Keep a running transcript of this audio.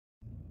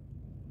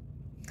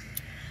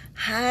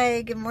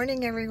Hi, good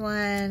morning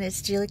everyone.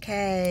 It's Julie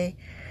Kay.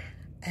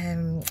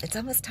 It's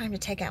almost time to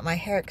take out my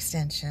hair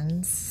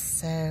extensions,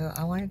 so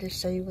I wanted to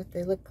show you what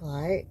they look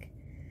like.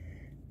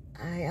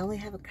 I only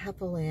have a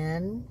couple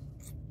in,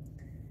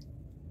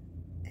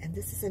 and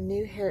this is a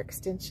new hair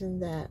extension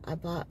that I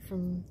bought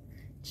from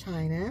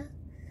China,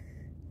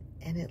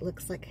 and it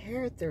looks like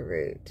hair at the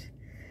root.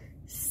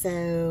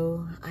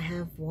 So I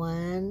have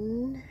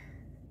one,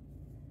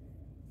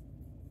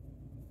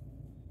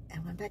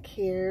 and one back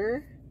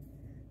here,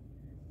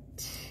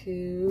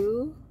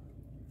 two,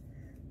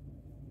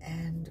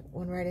 and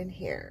one right in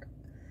here.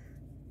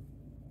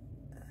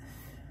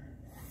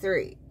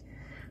 Three.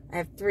 I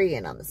have three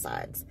in on the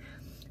sides.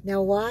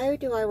 Now, why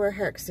do I wear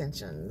hair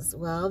extensions?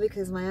 Well,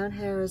 because my own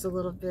hair is a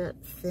little bit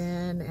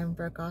thin and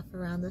broke off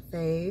around the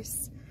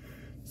face.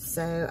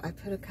 So I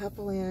put a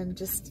couple in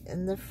just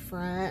in the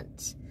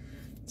front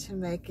to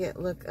make it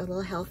look a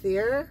little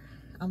healthier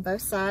on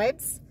both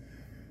sides.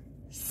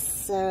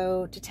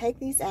 So to take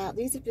these out,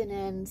 these have been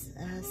in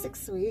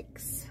 6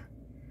 weeks.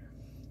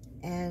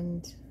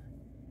 And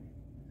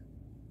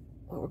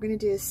what we're going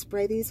to do is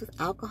spray these with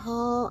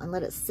alcohol and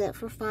let it sit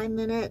for 5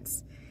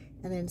 minutes,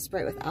 and then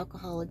spray it with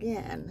alcohol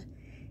again.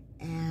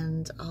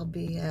 And I'll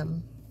be,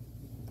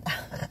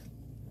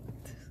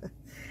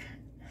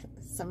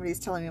 somebody's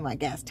telling me my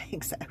gas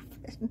tank's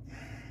open.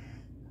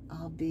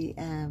 I'll be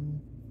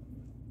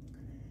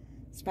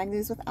spraying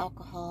these with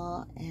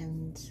alcohol,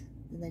 and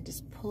then they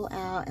just pull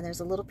out, and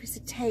there's a little piece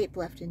of tape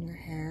left in your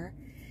hair,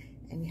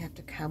 and you have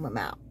to comb them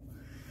out.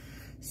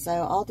 So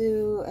I'll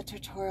do a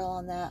tutorial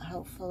on that,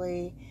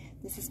 hopefully.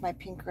 This is my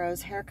pink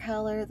rose hair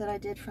color that I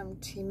did from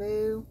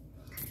Temu.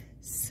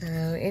 So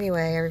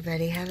anyway,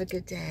 everybody, have a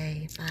good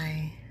day.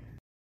 Bye.